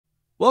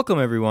Welcome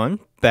everyone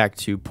back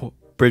to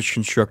Bridge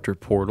Constructor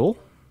Portal.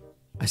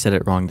 I said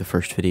it wrong the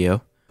first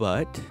video,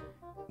 but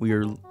we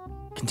are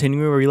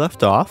continuing where we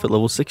left off at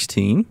level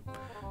 16.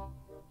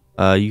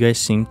 You guys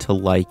seem to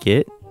like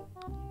it,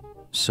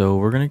 so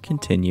we're gonna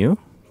continue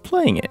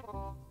playing it.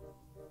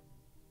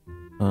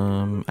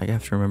 I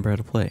have to remember how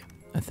to play.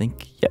 I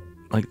think, yep,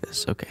 like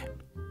this. Okay.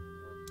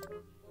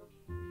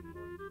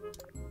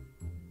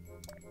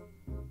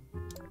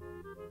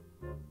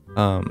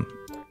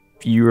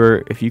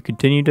 If you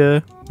continue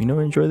to,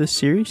 enjoy this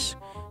series,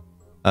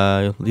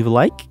 leave a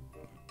like,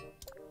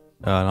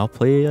 and I'll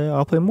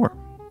play more,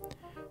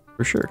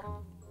 for sure.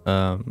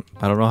 I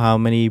don't know how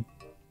many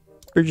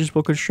bridges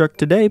we'll construct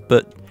today,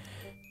 but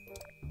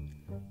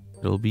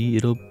it'll be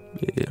a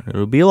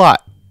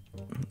lot.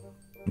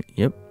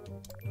 Yep,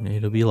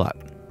 it'll be a lot.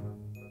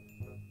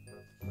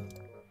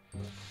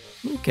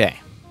 Okay,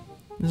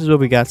 this is what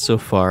we got so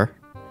far.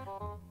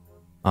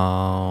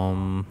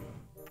 I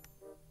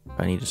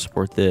need to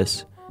support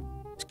this.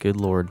 Good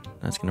lord,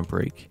 that's gonna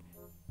break.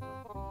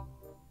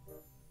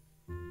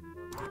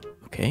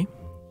 Okay,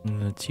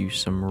 let's use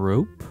some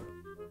rope.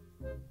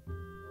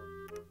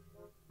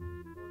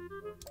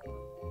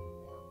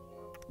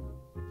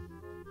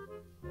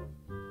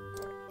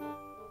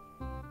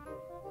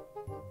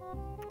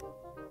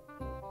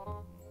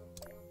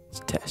 Let's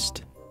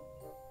test.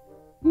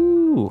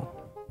 Ooh,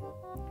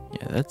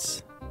 yeah,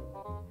 that's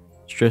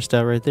stressed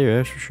out right there,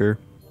 that's for sure.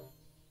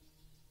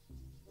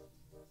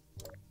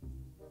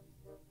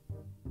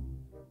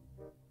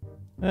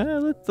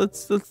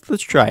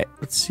 Let's try it.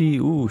 Let's see.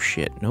 Ooh,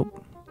 shit.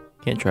 Nope.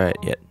 Can't try it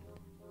yet.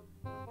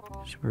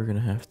 So we're gonna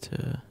have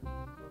to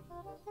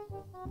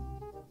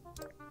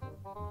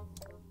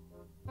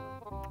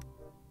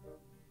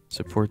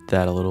support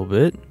that a little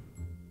bit.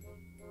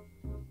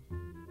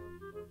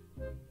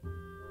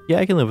 Yeah,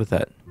 I can live with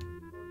that.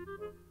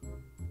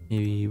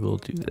 Maybe we'll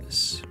do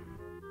this.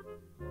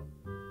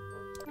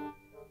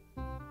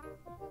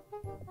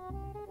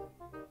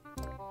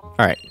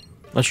 Alright,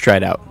 let's try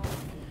it out.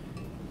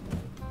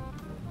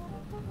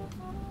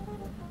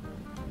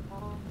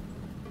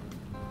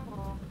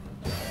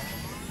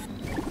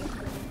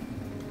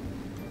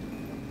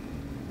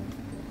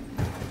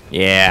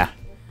 Yeah.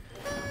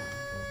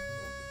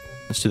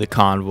 Let's do the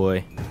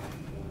convoy.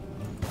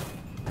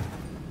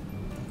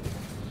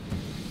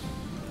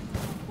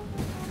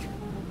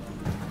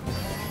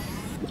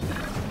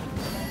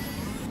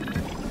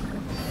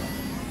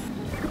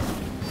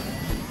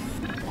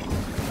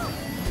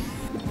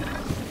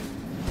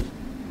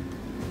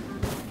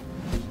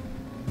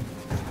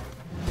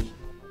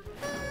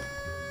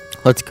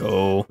 Let's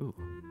go. Ooh,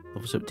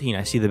 level 17.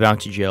 I see the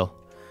bounty gel.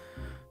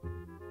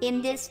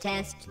 In this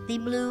test, the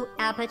blue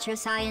aperture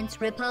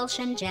science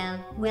repulsion gel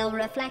will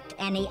reflect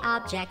any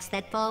objects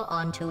that fall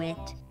onto it.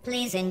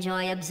 Please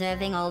enjoy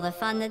observing all the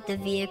fun that the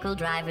vehicle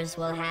drivers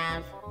will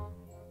have.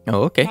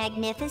 Oh, okay.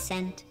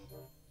 Magnificent.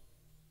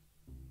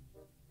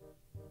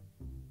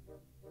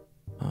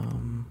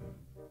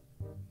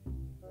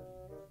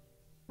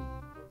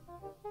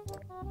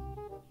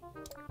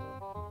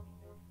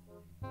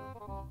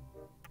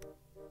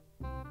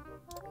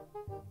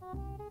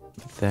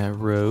 That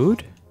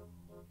road.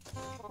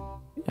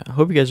 Yeah, I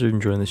hope you guys are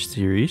enjoying this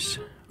series.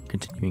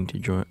 Continuing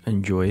to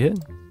enjoy it.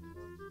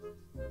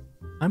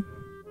 I'm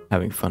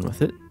having fun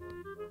with it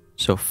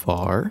so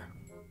far.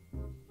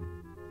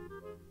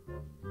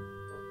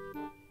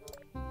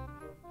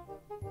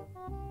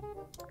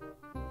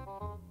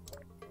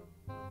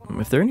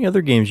 If there are any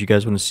other games you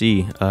guys want to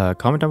see,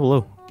 comment down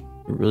below.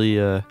 It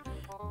really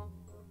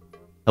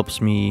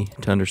helps me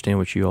to understand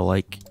what you all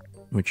like,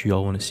 what you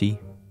all want to see.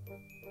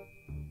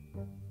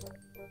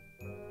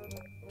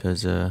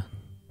 Because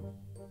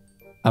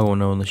I won't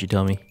know unless you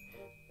tell me.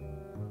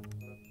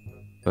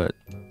 But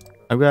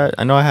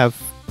I know I have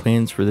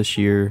plans for this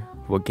year,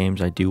 what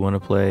games I do want to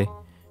play.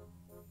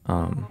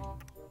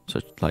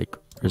 Such like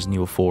Resident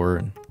Evil 4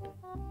 and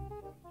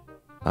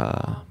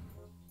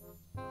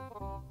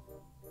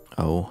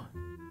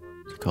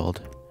what's it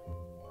called?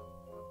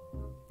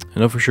 I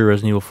know for sure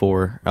Resident Evil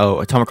 4. Oh,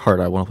 Atomic Heart,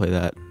 I want to play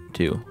that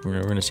too.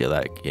 We're gonna see how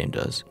that game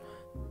does.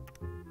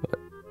 But,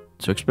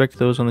 so expect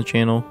those on the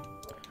channel.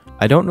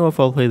 I don't know if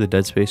I'll play the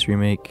Dead Space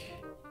remake,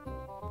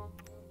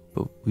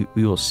 but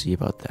we will see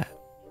about that.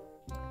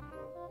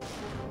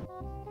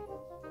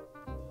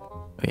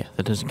 Oh yeah,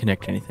 that doesn't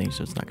connect to anything,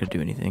 so it's not going to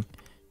do anything.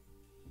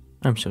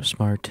 I'm so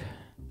smart.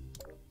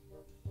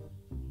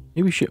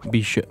 Maybe we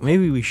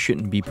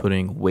shouldn't be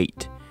putting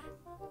weight.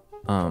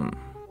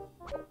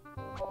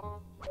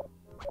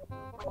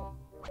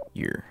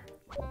 Here.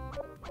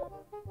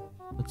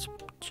 Let's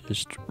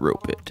just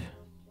rope it.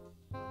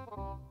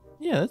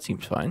 Yeah, that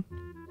seems fine.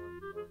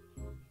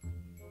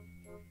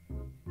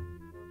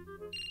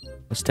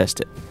 Let's test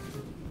it.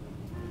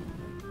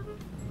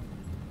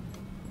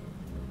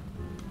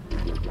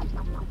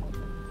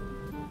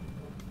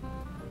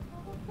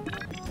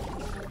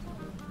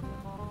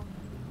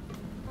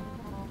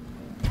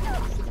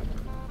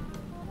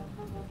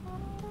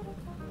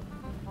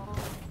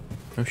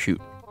 Oh shoot.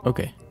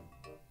 Okay.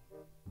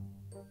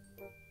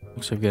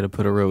 Looks like I gotta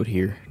put a road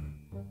here.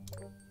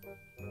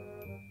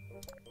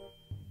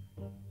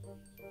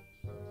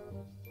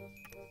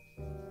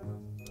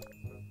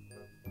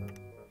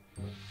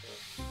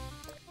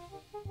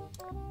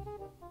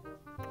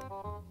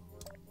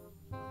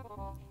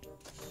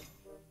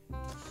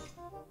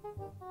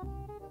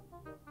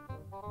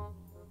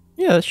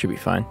 Yeah, that should be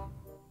fine.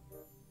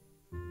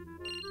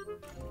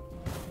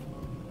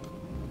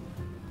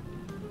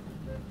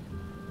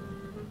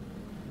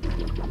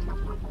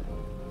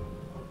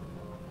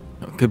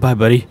 Oh, goodbye,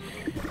 buddy.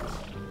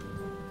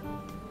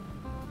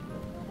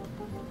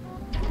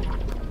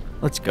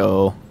 Let's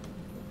go.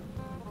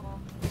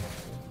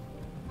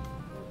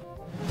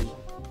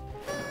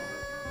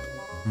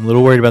 I'm a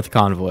little worried about the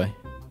convoy.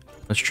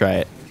 Let's try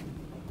it.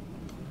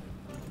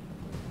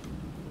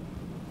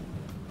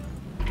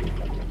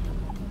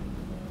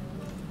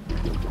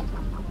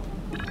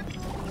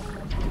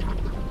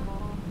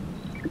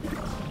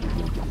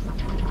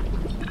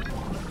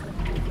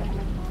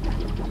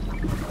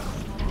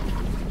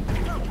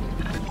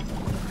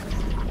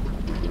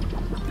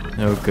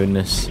 Oh,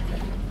 goodness.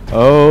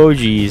 Oh,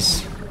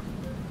 jeez.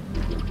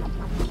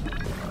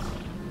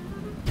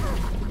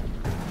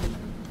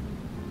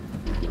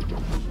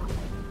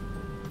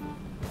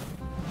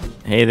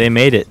 Hey, they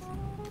made it.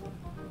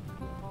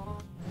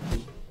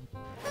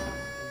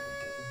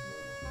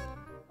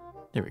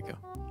 There we go.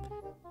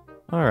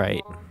 All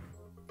right.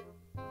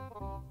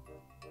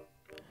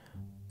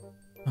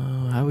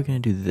 How are we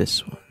going to do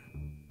this one?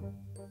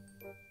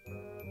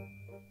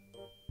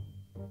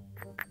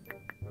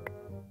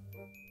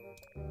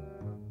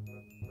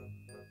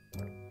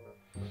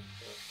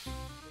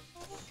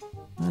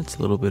 That's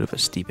a little bit of a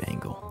steep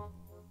angle.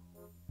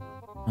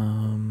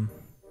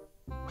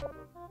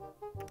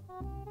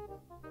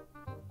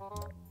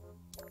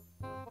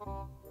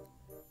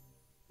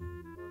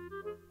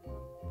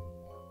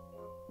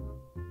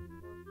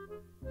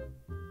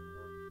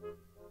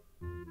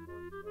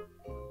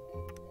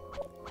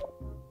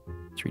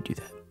 Let's redo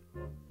that.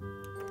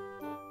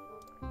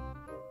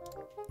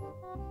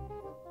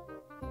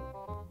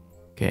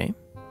 Okay.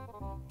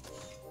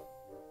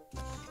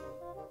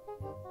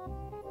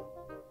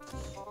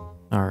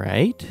 All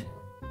right.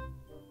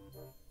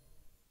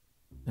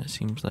 That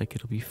seems like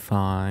it'll be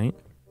fine.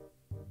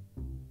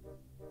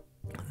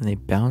 And they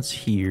bounce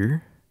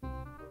here.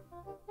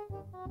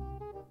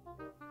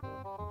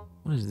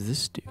 What does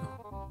this do?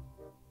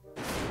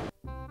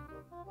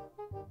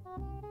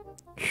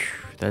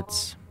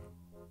 That's...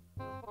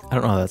 I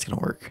don't know how that's gonna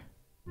work.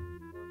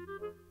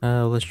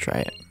 Let's try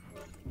it.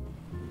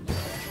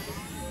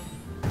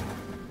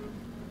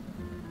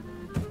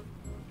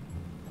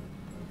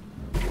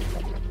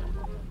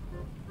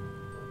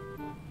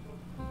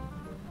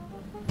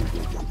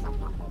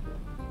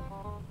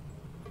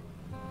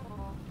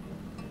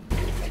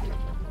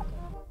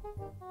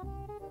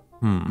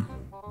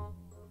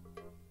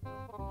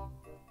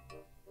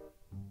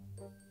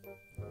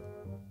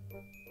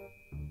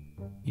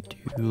 You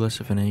do less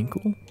of an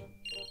angle.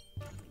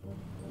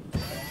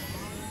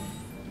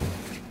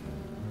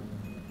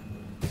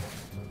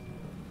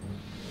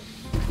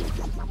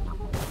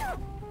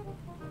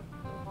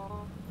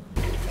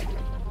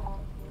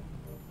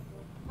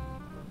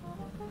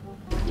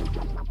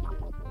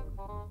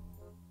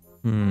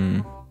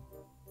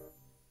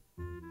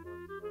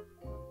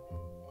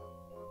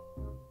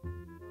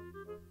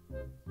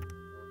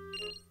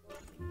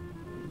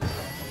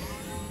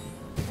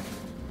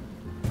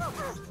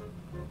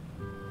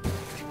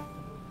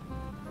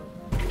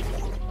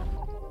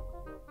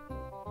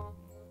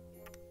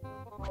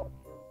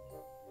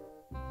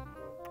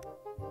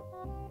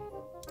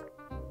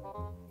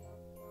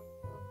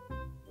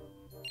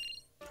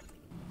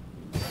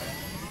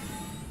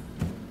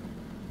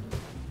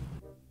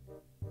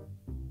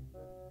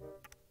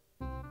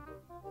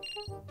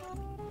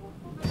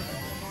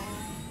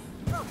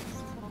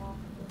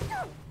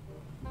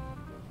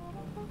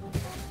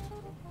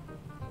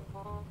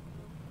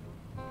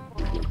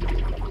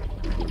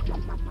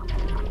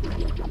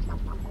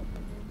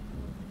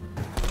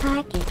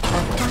 Target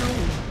for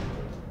time.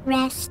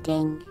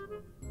 Resting.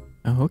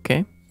 Oh,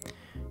 okay.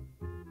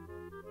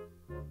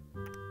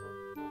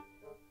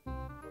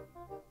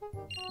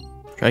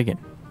 Try again.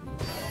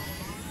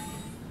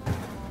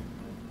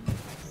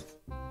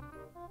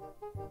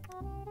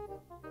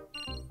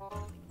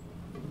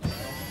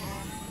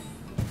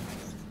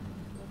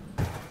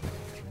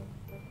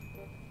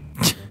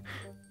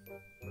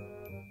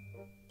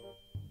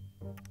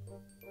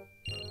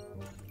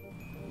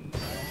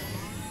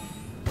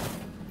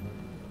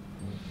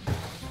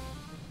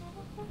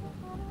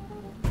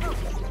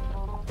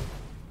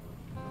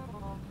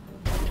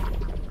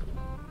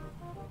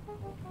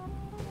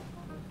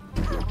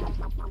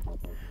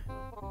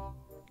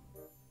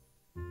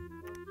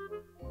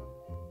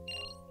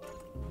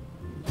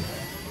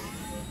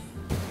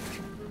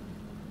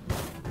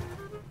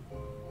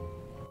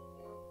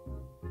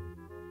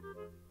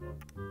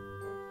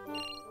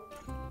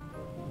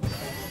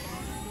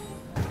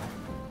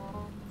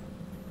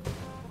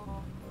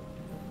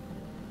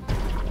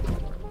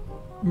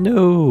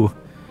 No.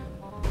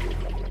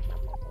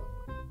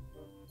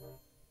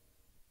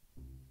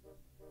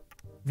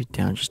 Maybe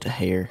down just a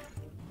hair.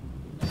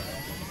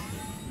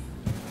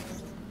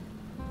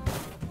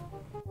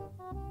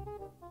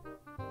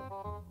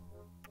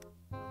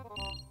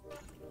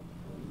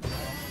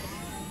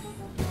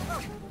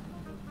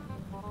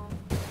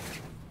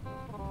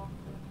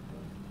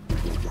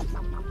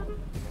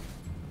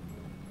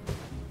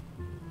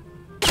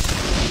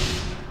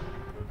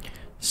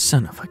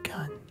 Son of a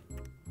gun.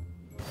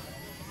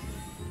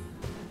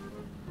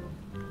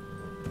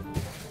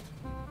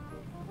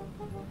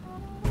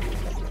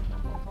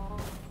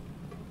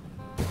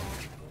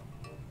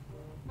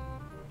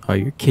 Oh,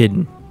 you're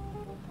kidding.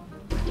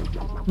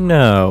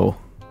 No.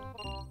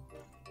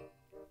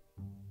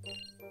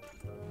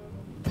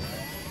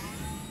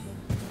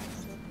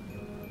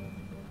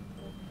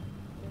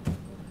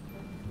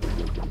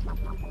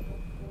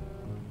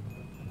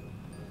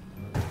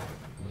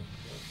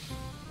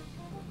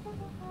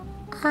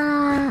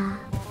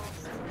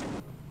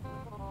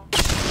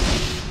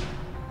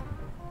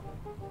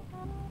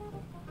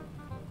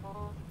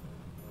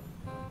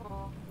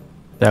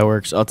 That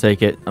works. I'll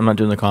take it. I'm not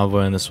doing the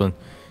convoy on this one.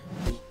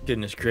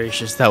 Goodness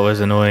gracious, that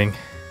was annoying.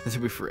 This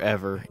will be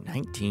forever.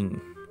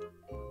 19.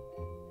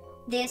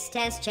 This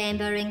test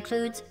chamber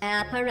includes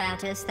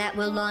apparatus that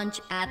will launch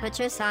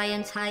Aperture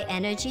Science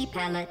high-energy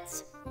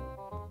pellets.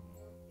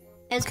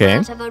 As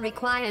part of a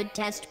required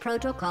test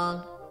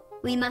protocol,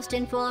 we must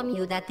inform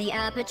you that the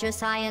Aperture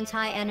Science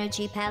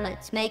high-energy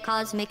pellets may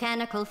cause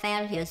mechanical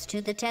failures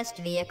to the test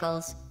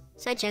vehicles,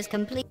 such as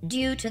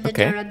due to the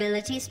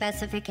durability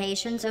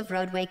specifications of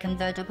roadway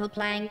convertible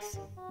planks.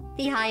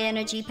 The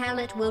high-energy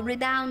pellet will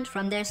rebound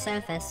from their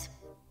surface.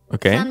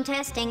 Some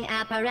testing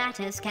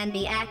apparatus can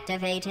be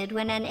activated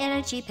when an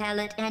energy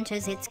pellet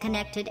enters its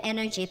connected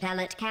energy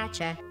pellet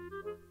catcher.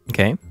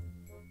 Okay.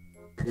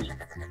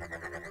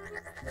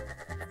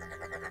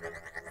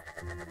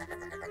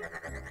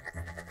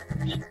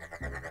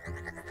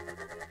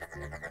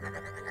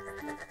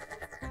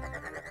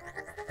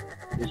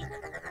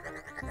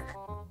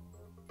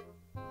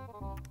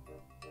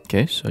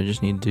 Okay, so I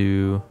just need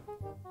to...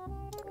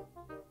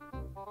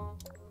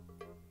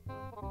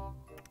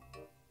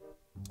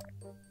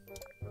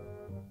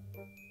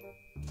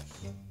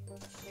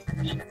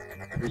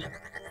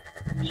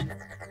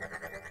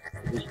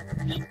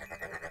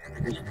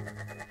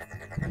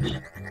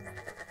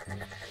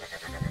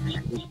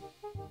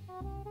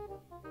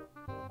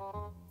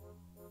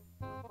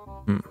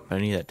 I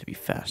need that to be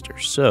faster,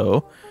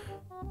 so...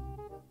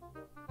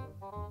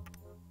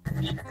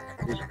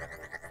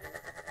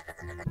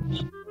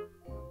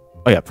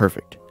 Oh yeah,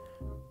 perfect.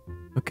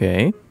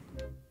 Okay.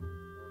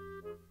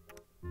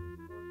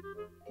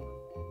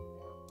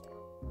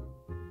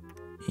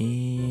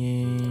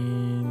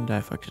 And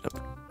I fucked it up.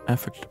 I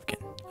fucked it up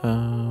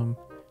again.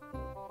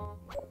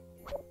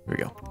 There we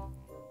go.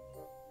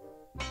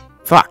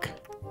 Fuck!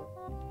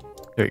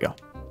 There we go.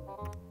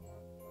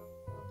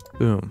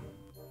 Boom.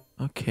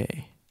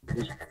 Okay.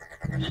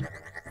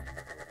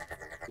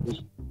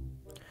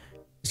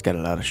 It's got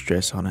a lot of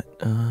stress on it.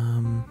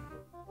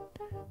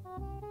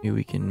 Maybe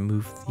we can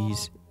move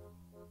these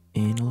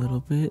in a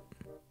little bit.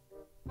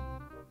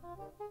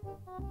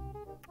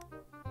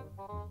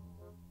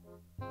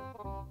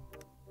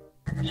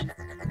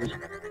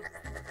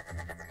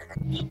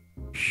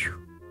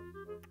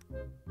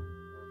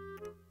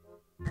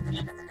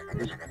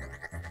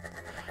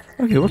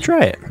 Okay, we'll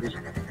try it.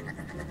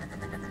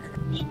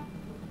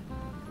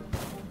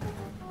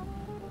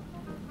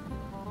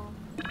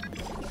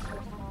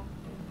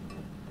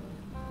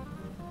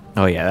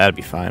 Oh yeah, that'd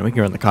be fine. We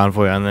can run the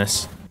convoy on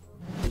this.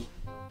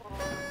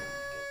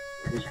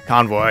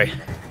 Convoy.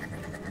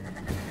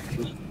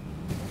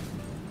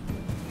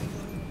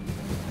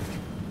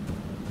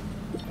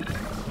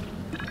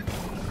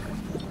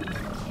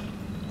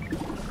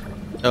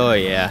 Oh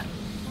yeah.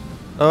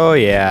 Oh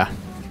yeah.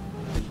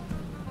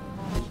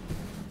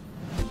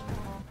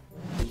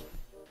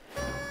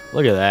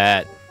 Look at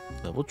that.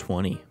 Level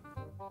 20.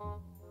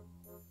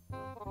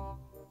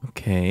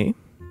 Okay.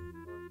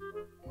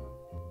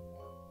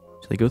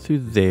 So they go through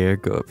there,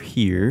 go up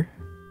here.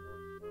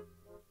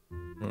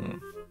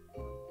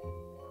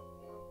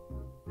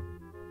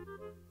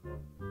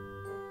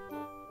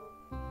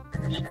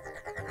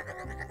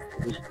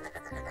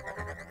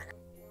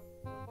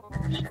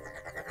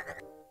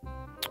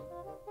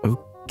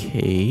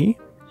 Okay.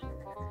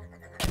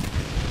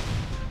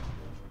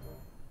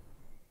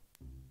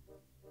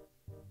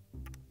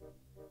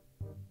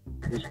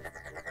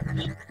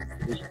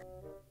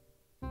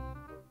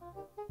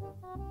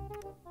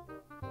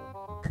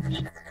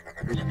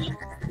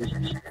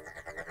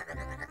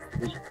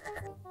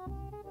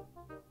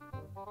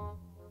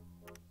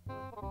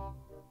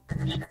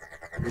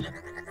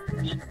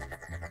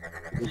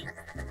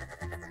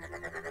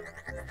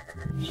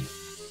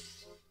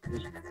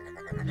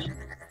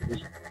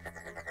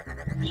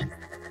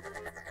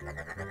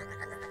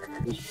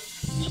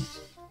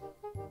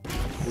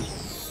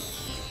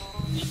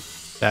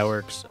 That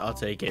works. I'll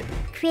take it.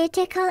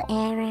 Critical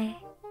error.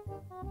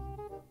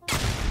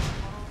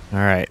 All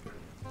right.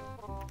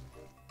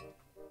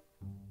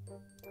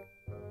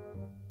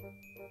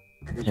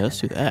 Yeah, let's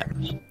do that.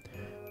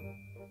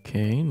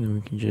 Okay, and then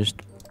we can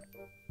just...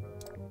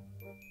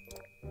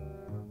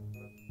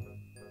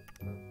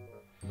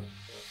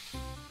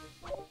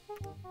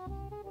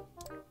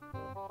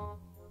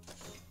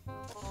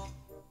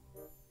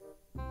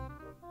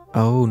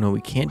 Oh, no,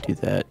 we can't do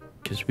that,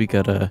 because we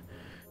gotta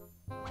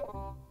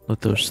let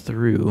those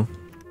through.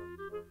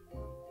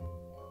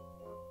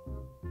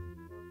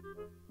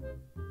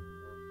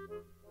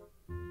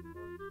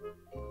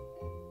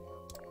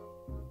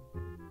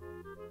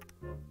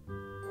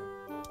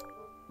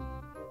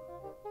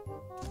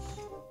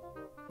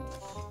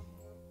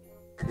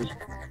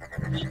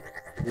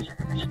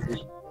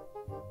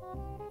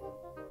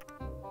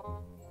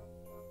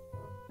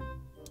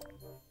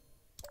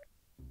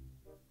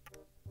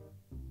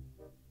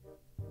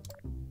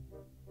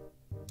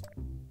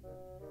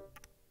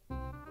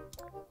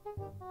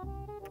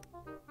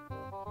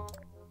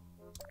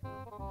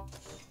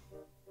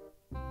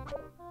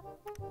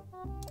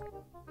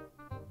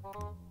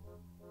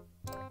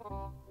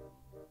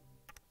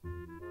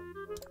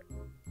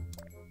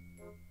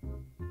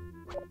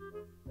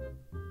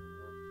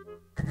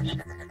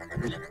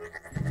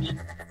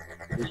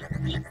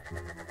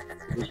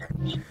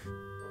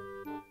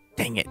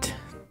 Dang it.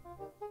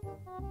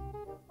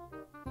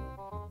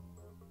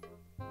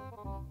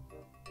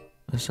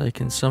 Unless I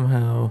can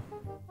somehow...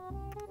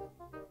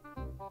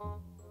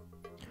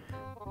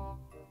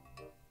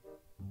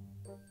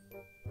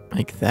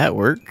 make that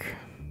work.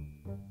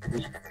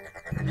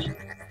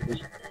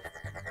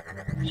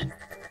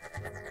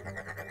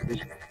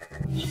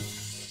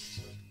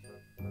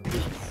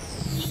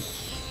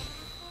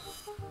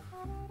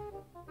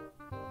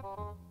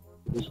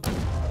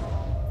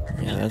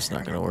 Yeah, that's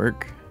not gonna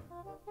work.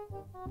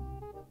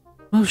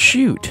 Oh,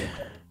 shoot.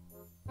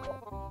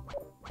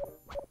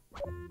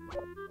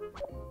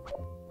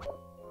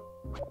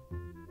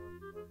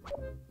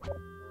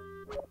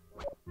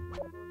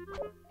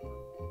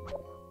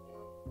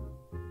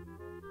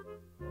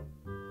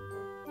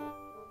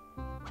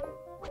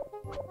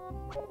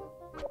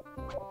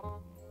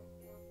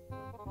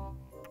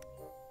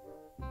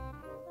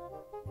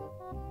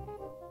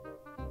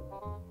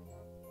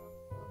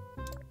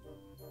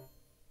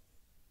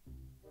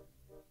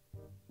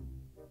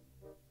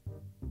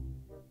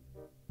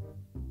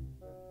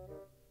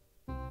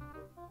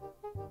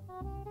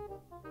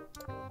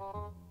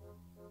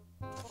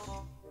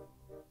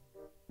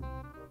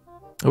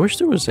 I wish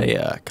there was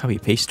a copy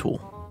paste tool.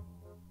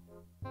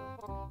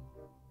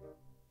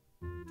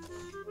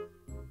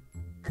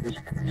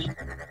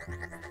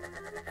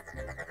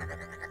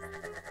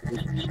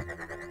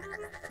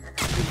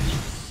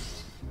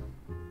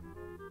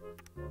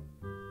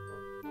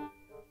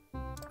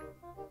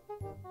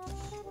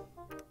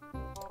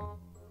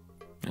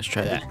 Let's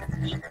try that.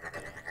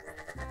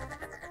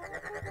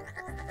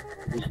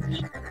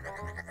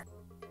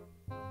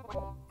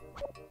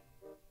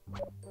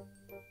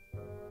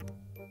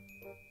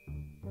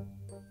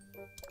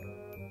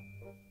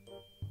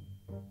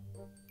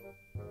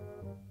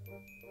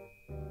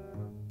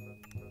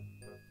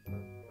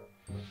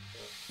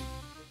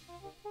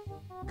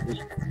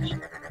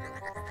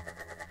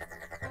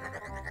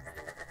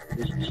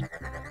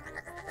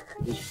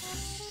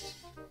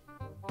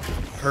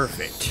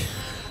 Perfect.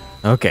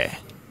 Okay.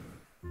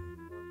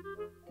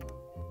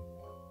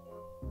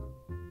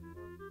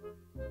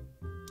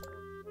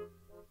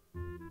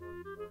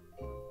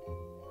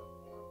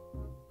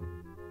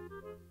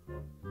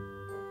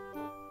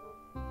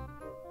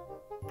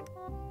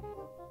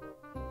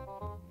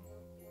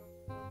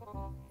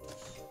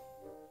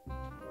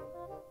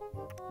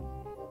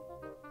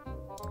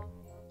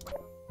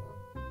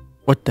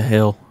 What the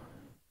hell?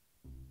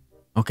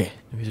 Okay,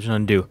 maybe there's an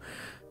undo.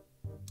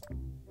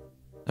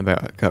 I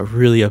got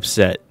really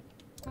upset.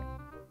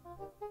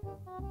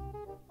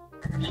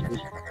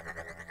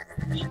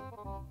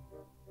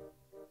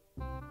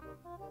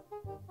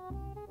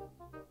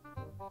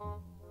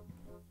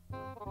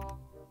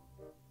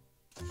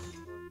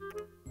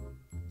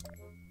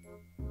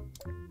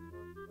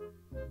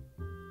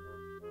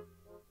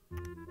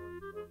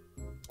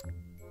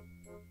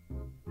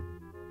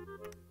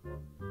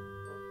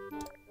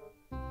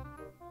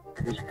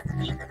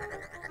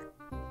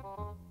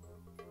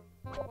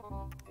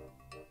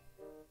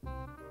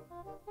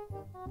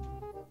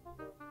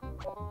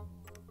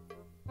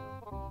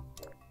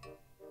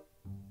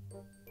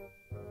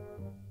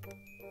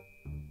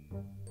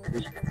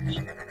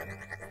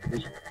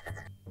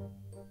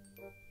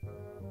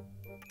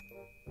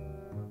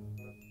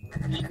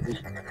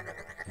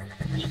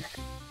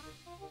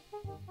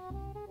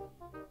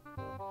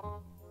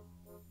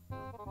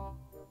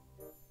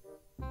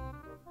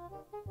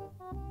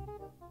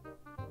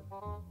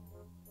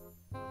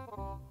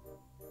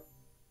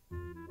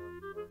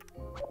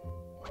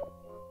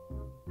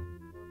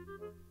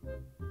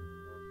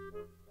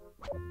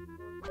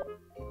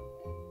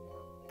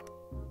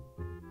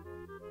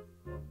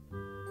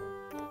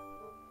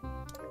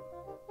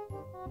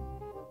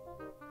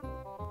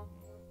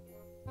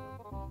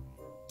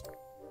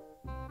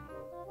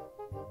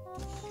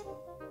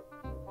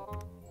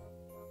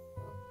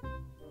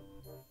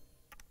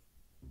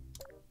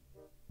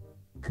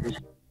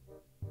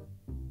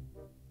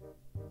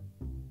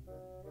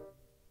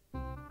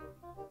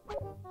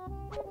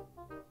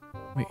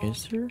 Wait,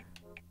 is there?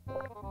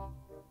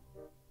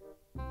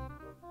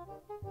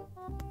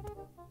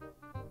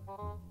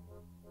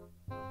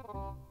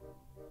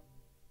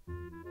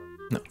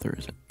 No, there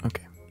isn't.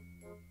 Okay.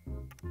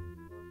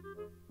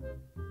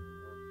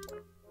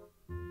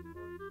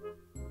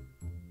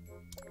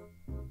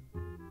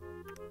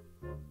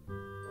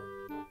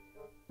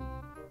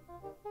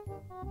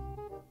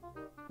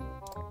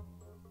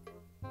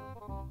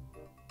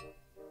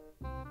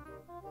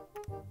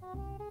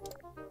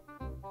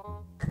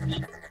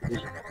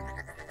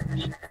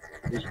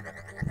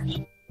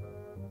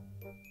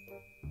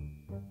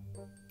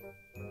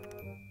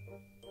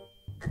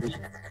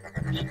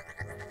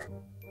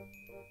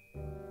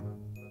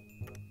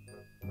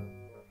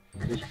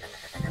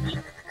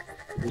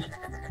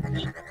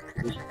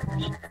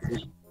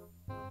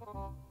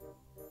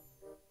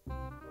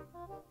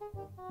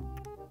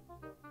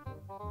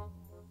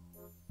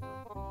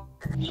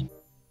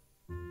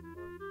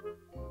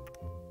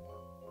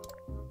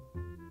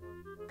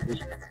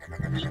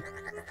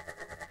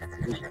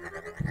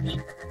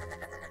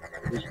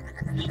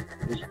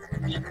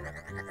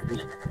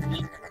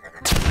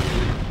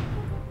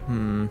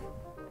 Hmm.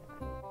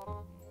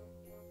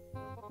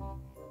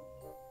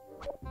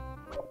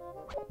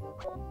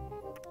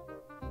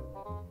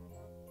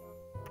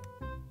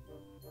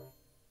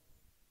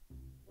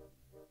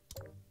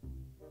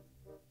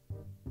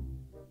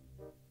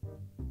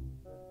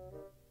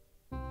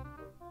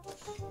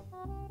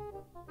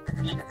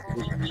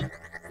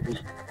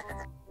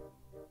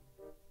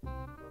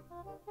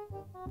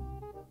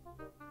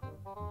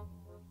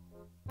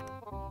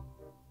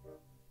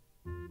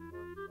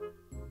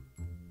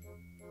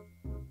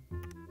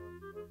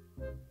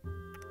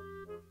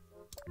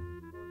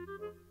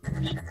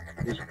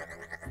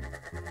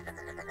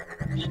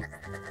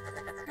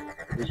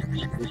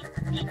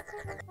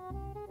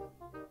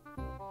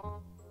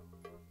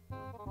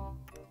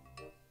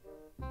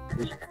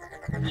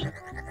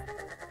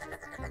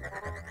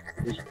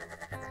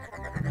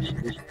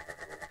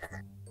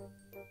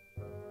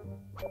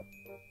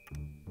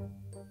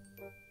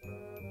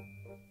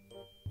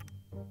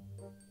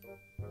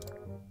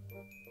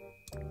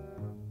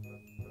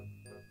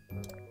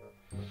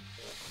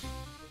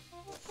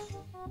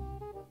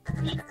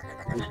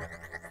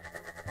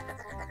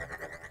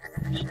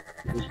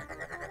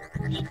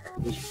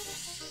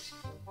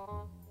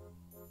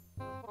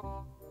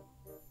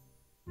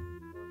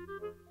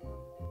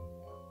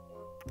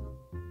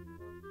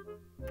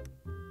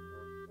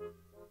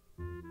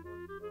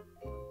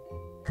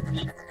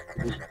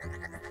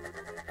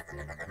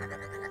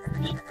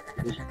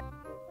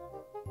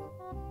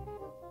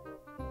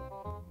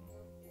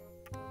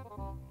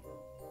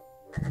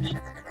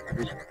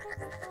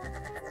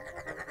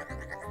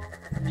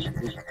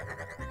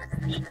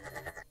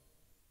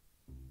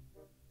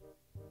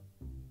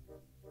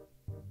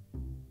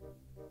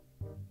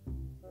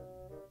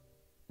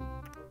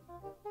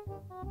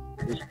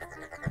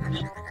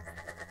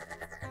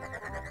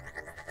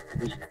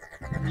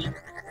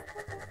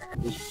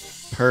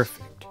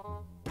 Perfect.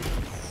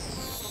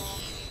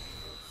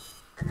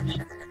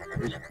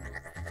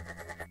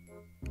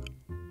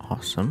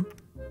 Awesome.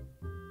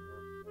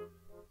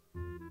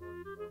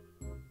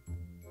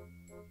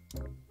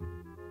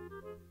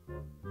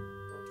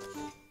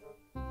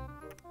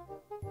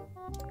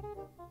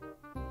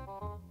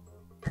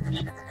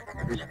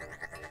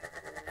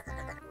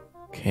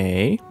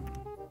 Okay.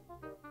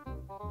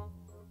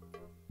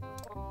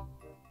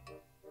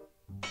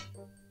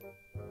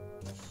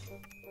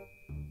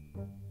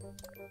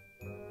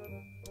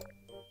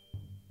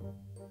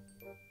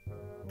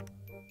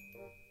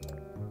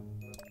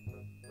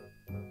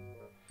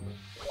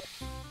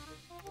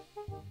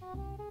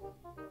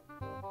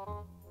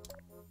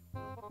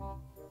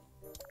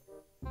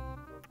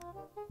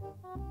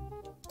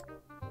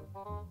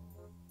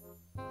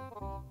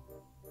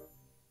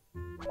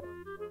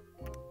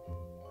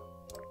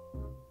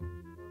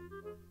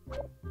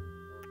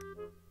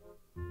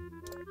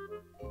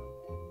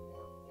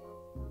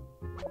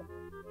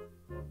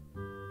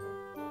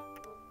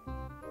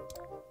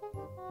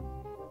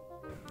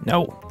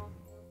 No.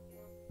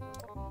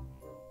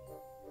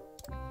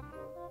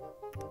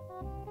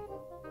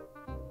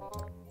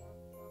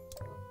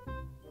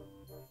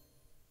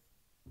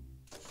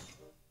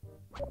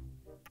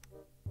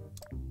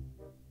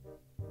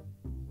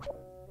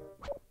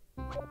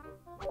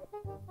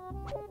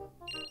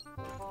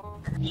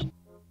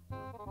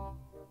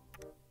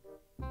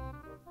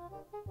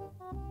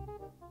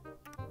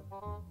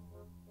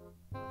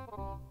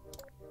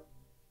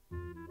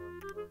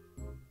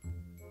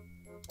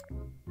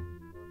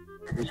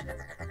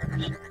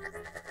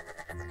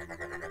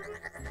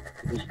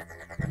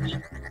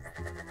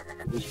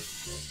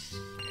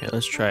 Okay,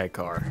 let's try a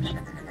car.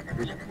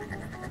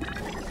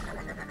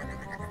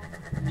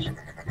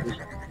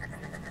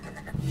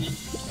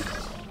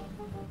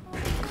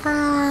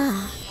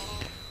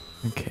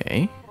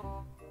 Okay.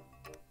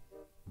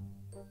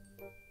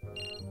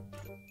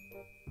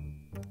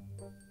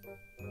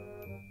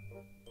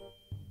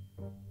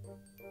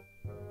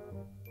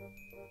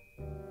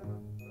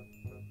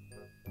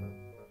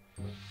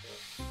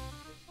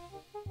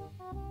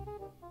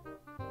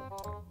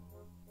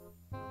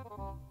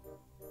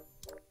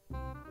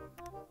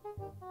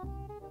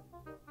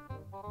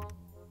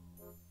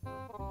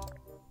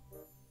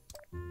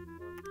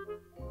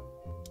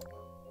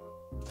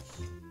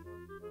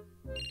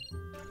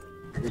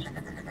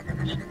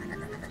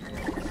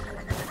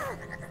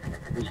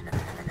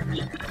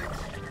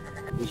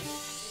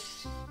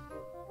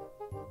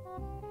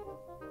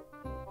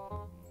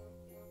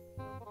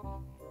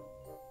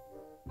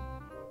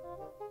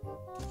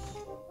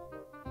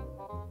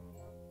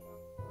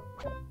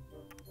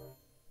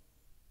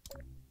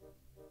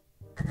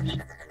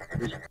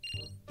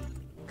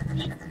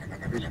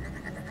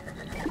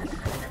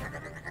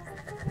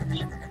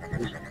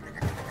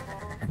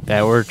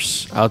 That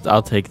works.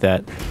 I'll take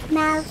that.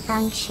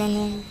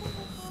 Malfunctioning.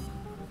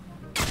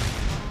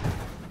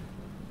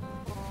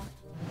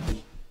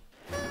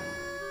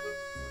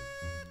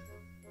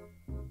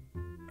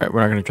 Alright,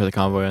 we're not gonna try the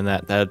convoy on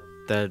that.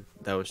 That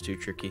was too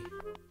tricky.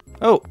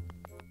 Oh!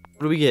 What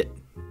do we get?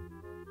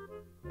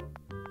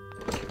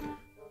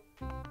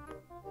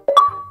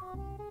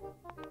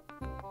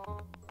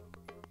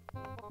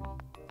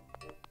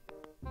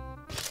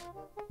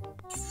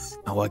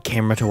 Oh, a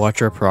camera to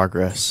watch our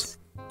progress.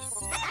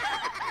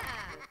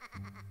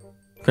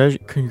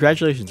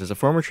 Congratulations, as a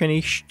former trainee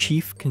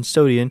chief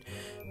custodian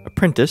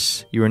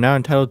apprentice, you are now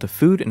entitled to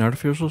food and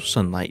artificial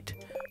sunlight.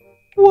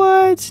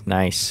 What?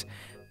 Nice.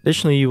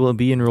 Additionally, you will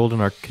be enrolled in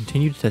our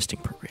continued testing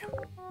program.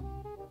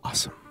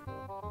 Awesome.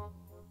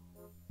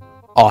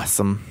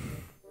 Awesome.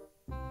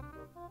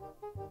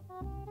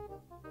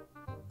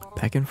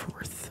 Back and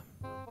forth.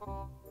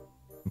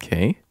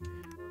 Okay.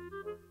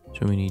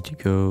 So we need to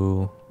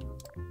go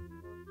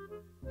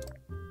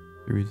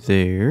through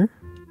there.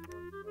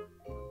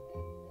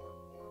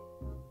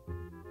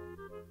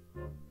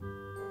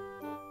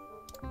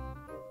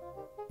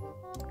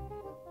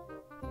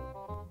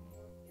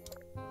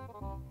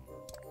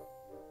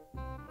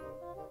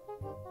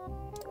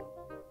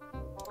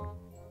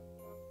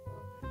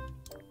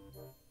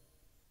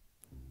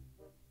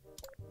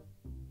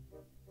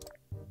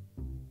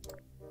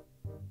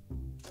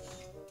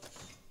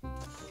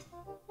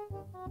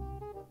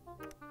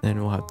 Then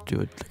we'll have to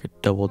do it like a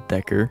double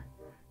decker.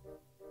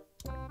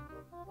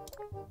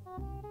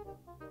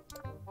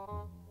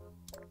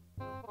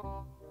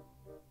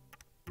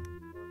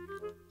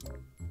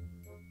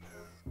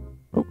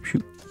 Oh,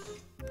 shoot.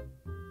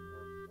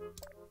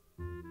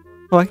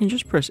 Oh, I can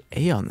just press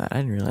A on that. I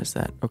didn't realize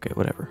that. Okay,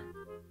 whatever.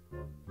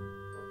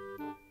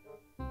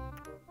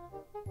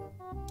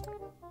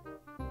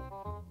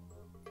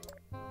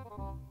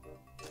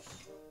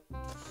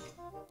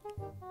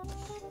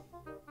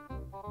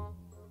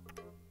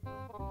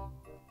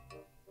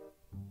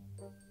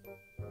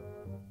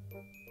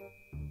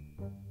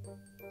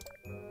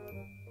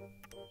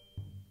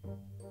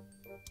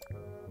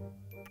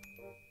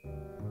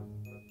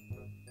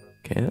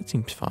 Okay, that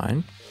seems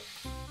fine.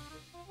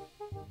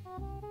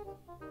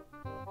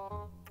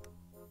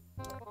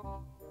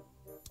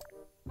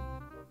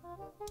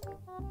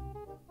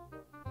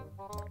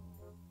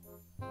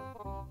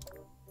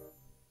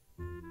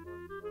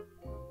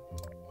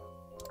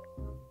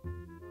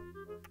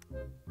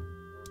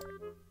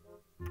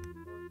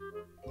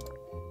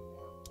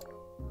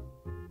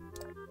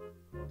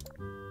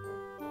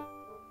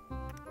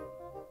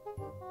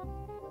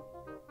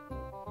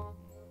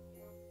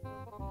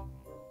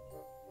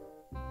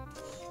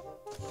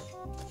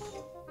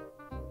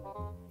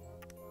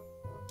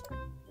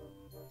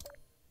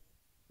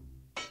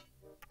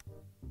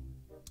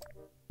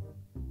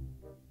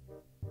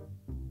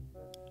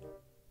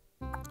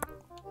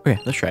 Okay,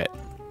 let's try it.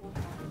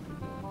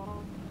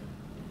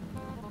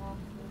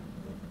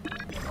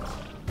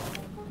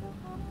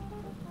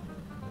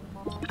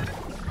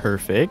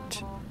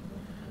 Perfect.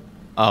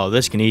 Oh,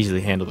 this can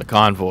easily handle the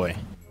convoy.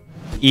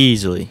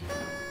 Easily.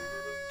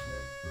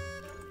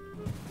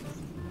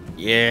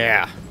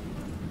 Yeah.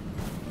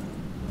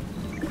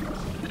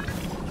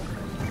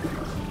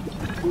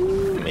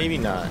 Maybe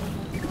not.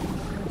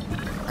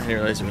 I didn't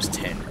realize it was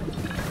 10.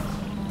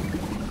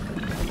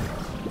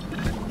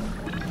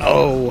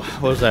 Oh,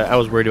 what was that? I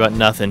was worried about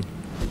nothing.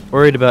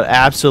 Worried about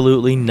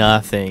absolutely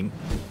nothing.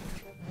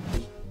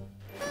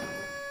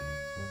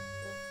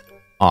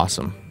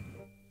 Awesome.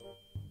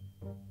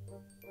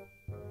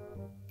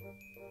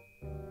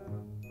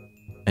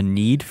 A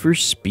need for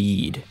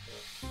speed.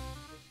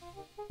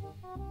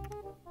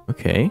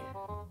 Okay.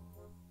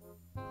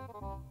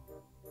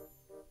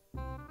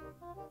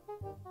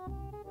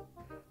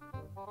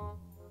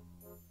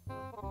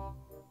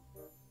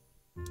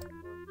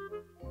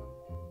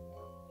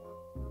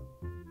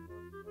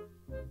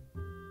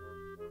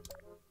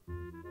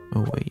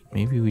 Oh wait,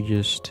 maybe we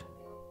just...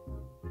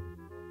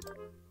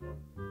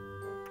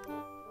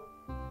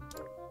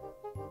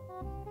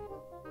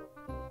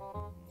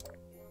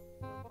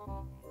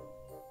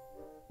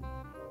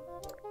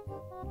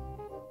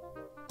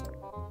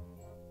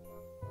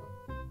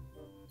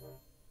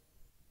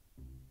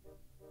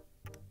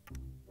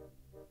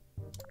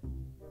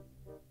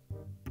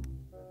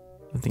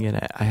 I think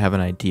I have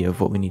an idea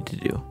of what we need to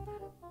do.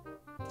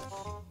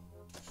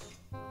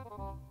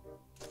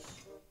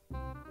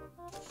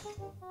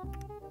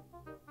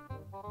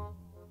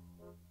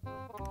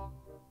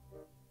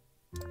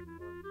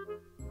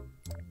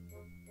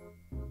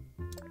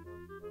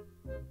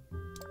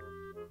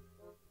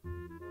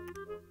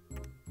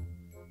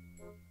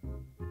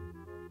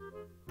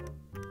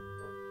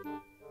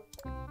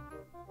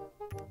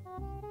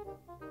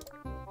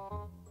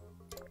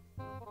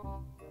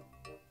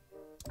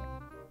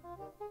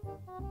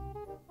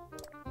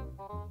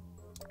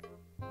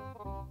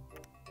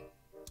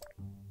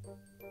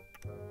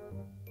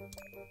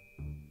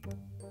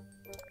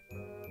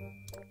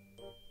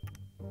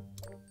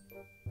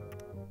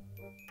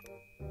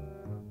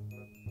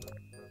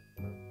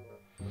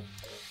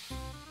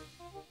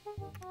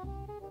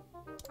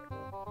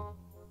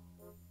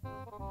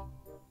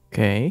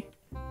 Okay.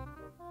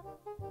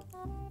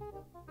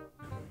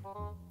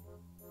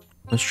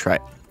 Let's try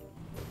it.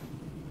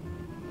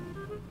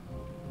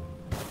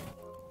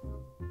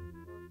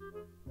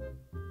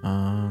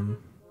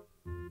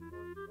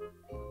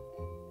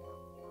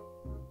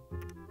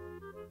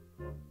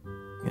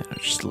 Yeah,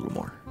 just a little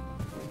more.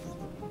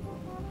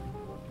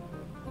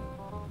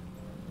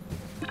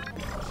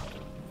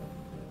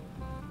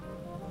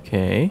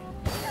 Okay.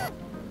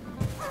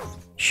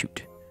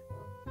 Shoot.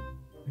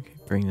 Okay,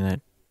 bring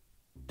that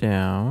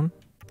down.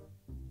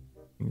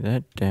 Bring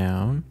that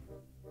down.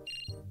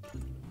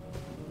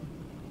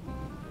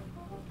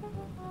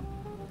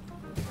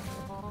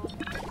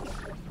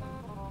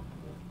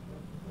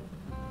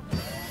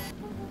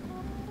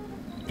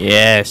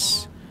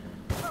 Yes.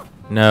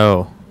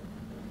 No.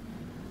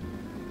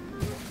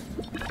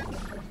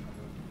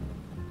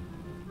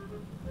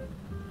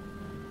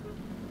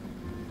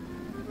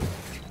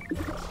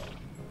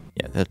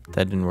 Yeah, that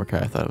didn't work how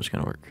I thought it was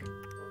gonna work.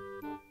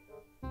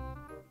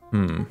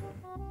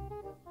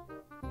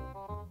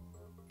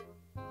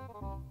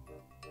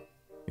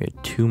 We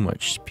had too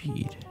much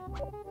speed.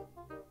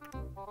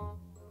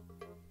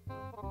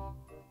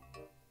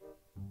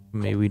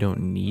 Maybe we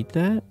don't need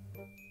that?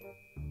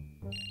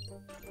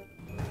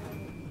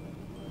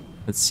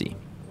 Let's see.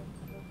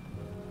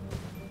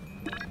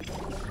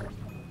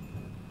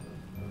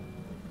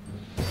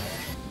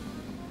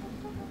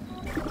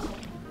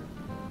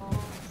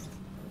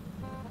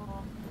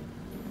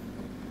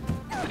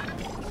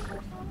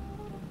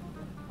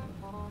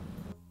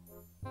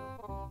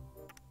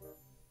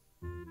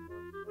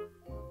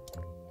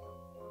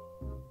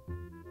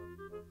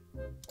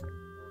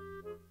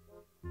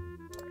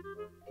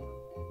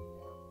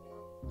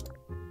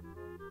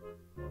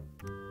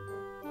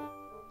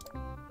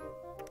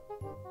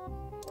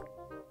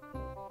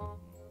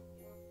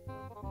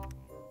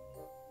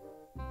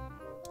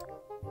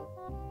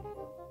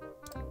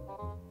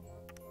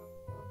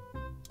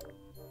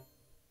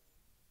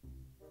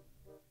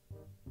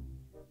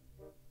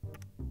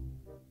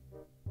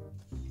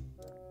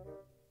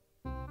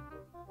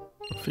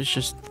 What if it's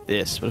just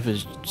this? What if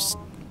it's just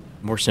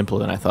more simple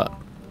than I thought?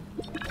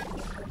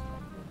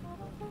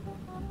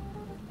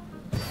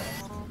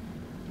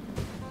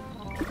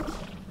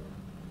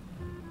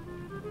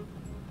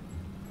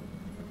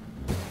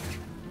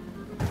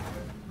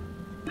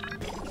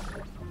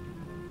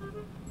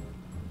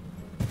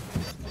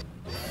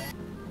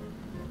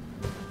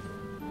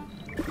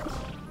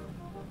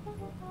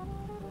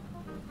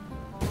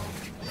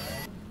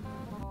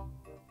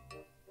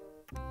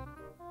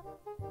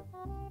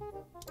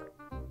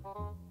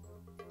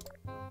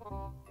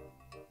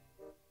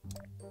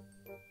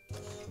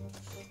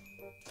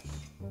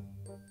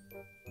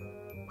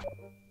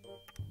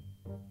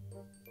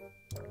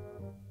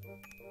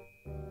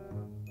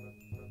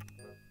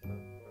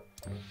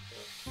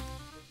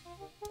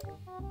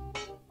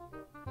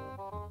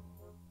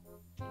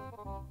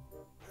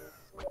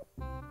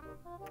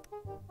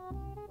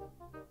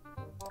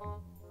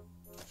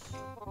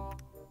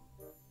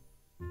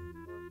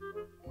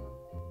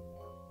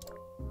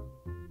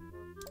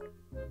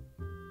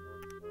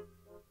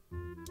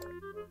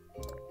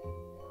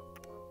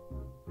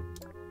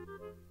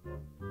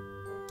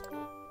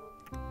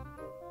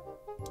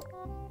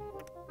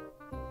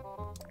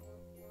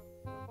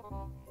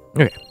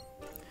 Okay.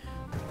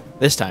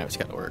 This time it's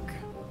gotta work.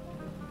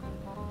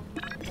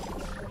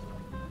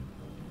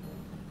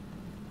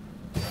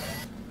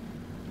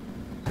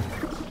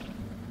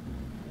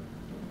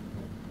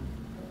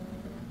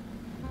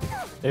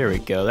 There we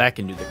go. That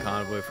can do the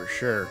convoy for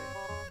sure.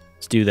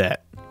 Let's do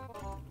that.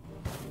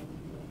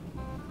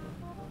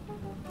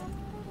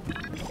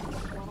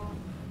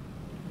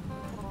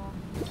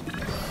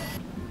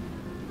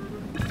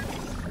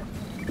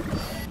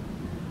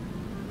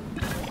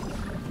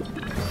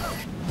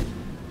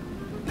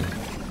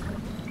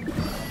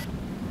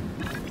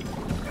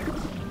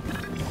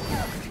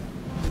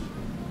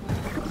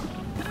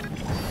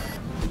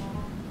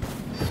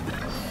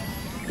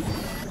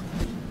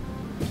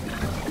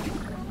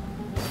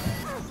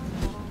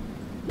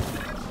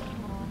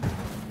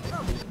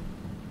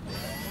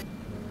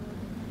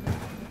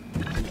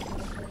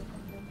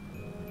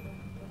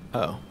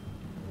 Oh.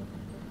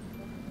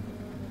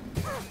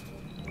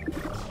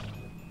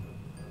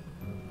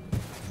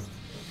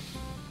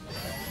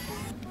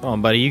 Come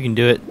on, buddy, you can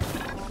do it.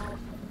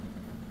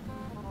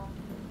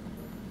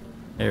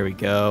 There we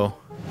go.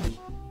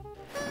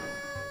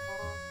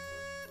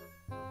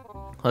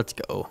 Let's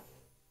go.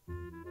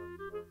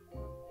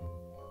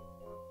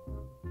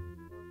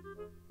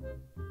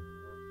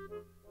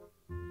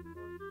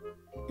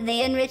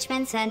 The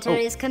Enrichment Center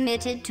is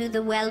committed to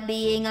the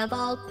well-being of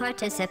all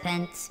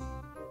participants.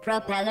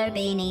 Propeller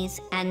beanies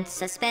and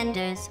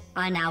suspenders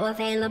are now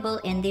available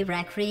in the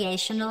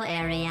recreational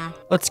area.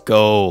 Let's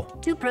go.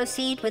 To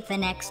proceed with the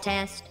next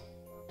test,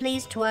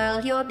 please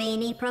twirl your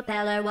beanie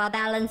propeller while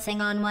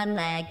balancing on one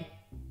leg.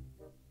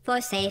 For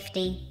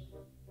safety,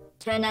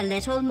 turn a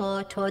little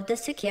more toward the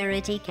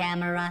security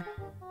camera.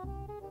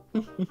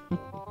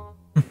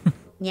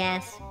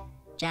 Yes,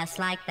 just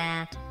like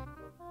that.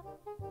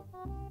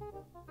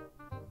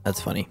 That's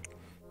funny.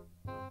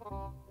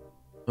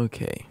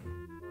 Okay.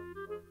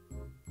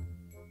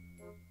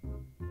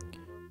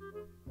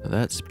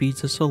 That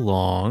speeds us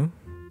along.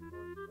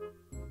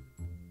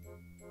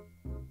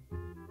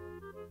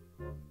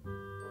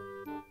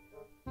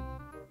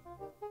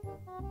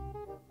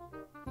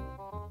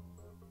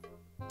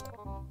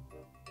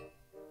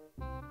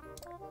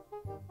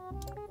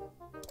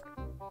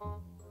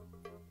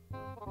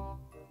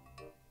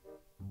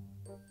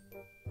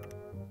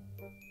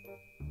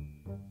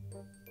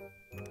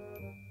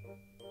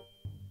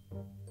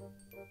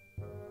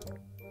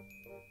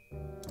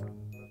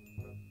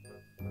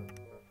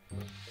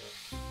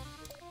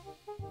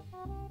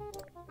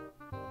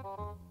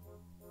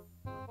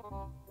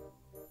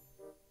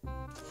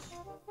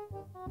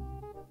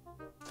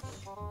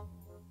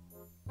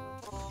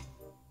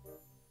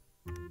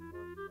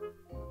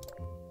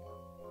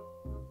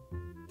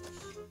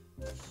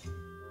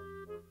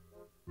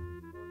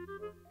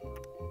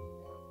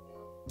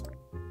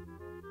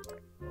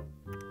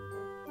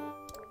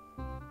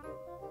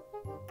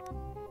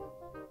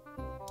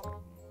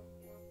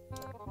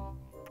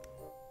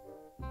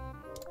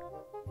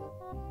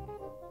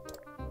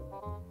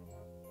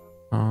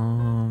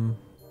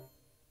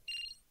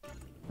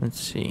 Let's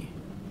see.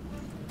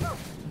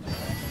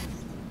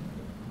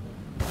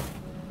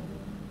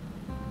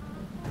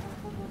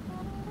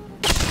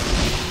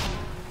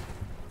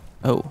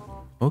 Oh,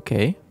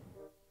 okay.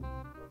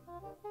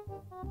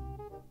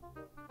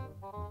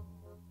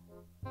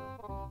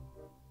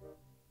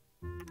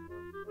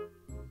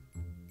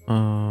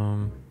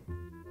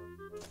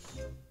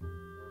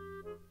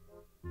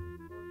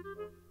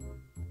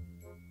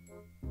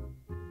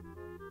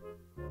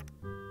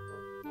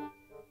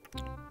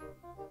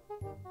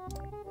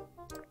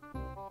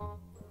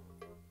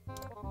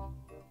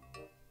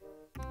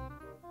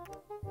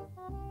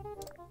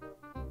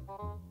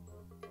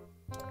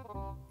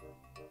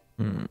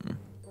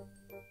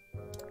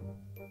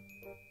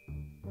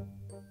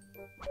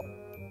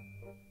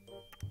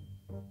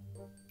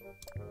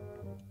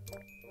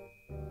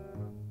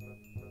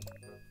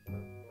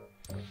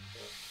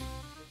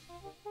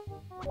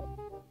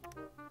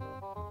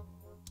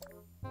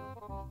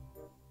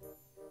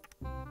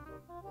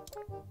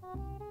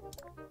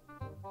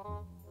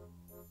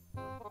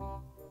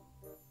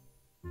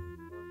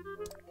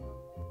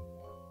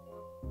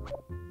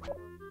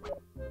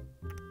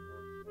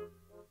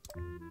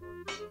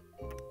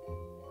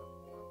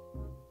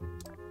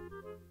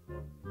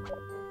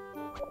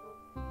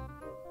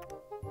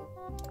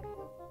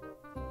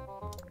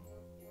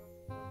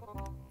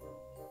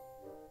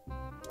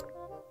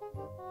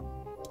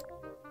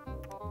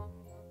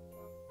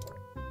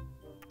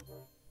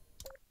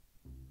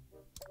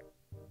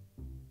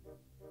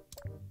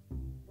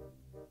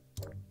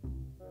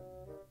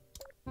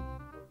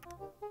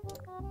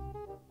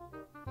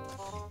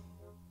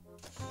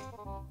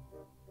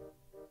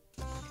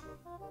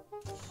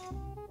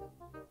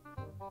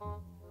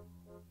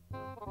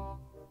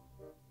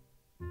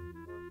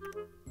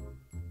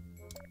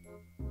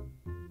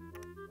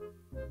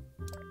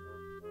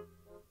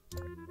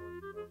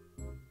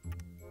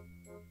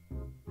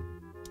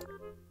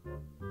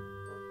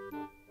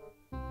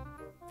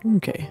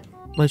 Okay,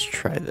 let's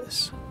try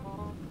this.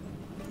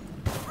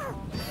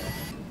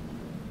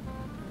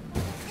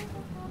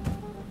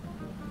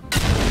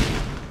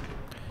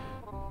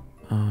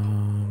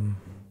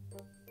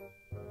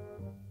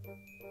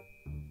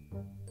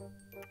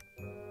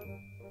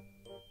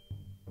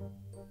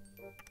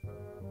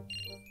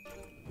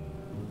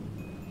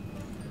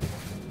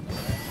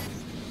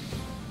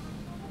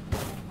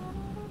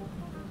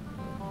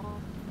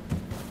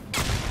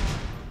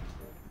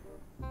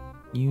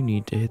 You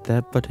need to hit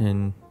that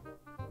button.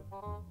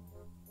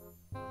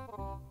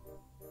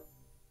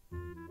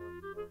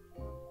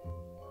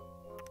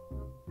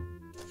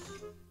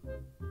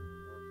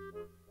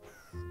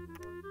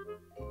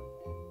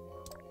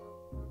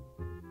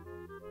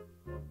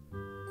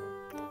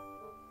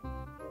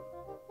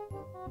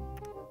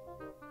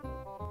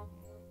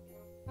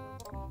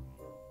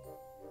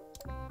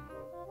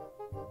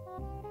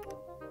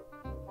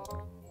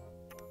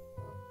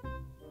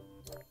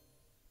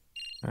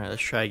 All right,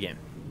 let's try again.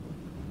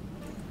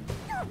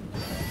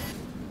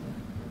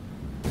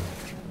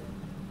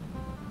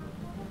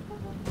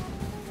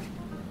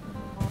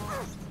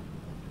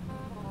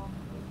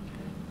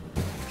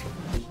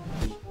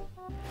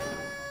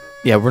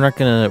 Yeah, we're not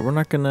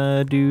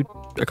gonna do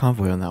a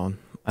convoy on that one.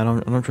 I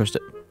don't trust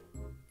it.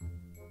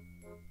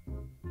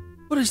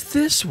 What is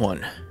this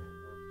one?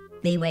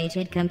 The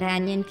weighted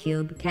companion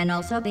cube can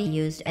also be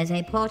used as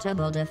a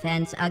portable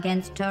defense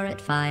against turret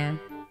fire.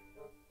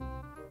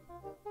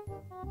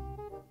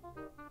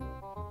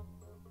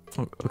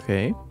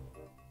 Okay.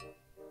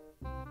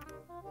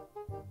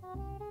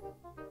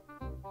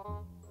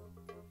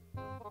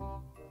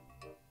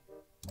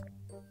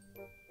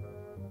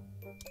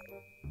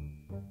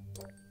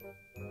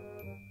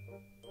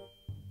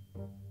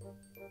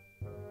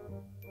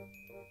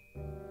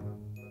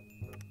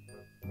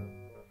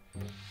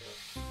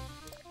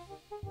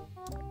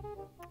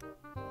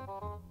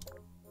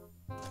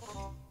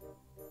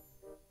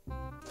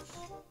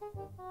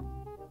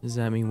 Does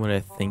that mean what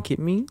I think it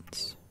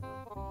means?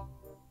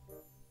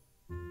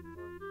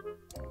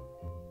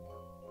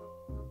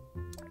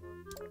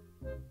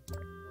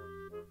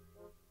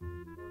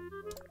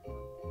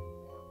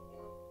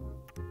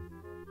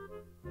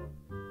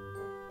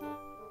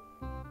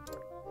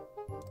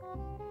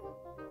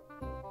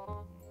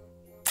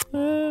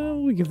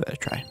 We'll give that a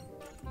try.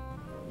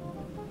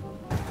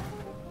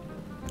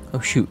 Oh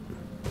shoot.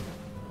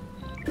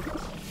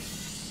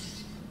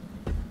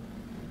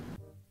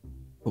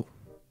 Oh,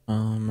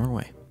 wrong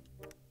way.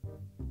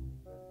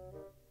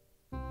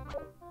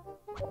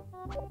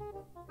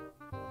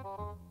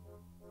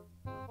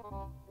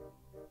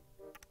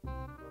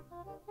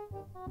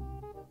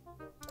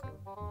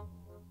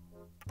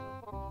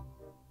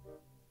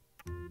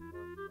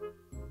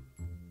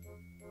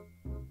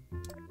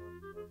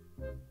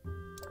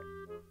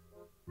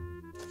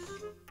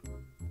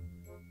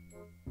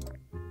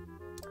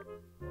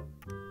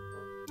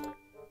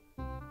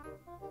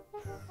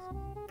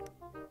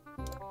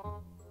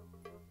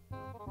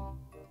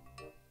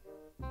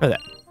 Try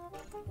that.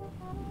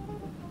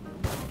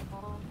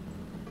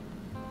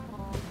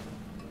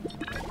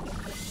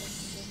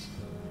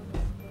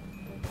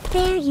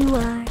 There you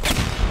are.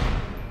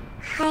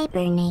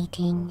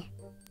 Hibernating.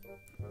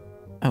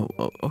 Oh,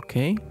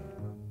 okay.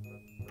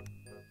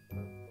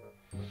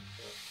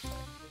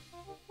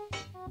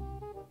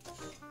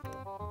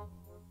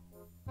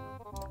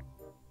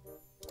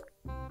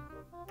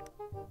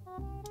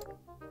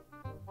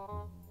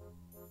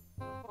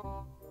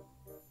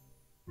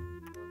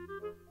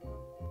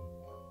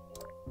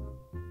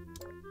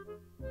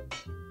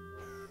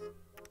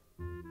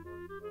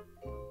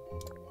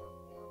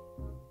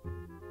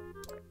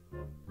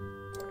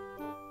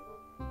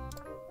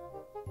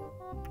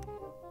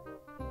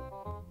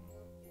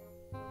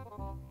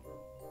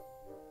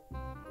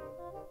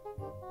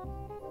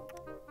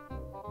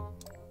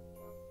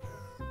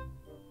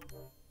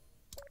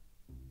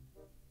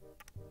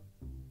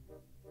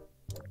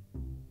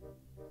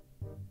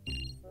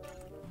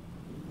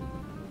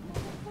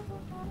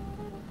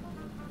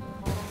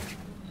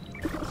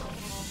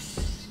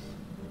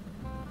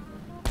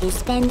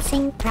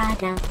 Dispensing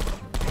product.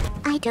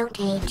 I don't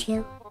hate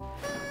you.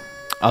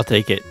 I'll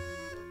take it.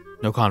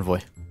 No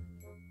convoy.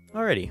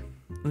 Alrighty.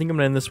 I think I'm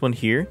gonna end this one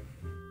here.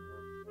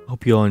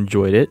 Hope you all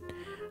enjoyed it.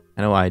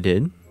 I know I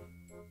did.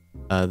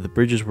 The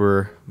bridges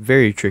were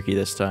very tricky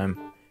this time.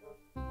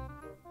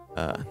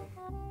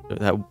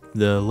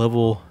 The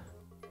level,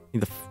 I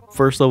think the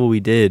first level we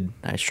did,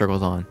 I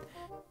struggled on.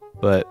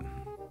 But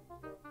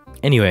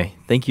anyway,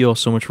 thank you all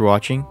so much for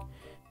watching.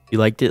 If you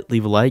liked it,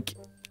 leave a like,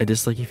 a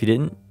dislike if you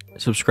didn't,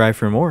 subscribe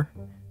for more,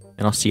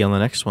 and I'll see you on the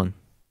next one.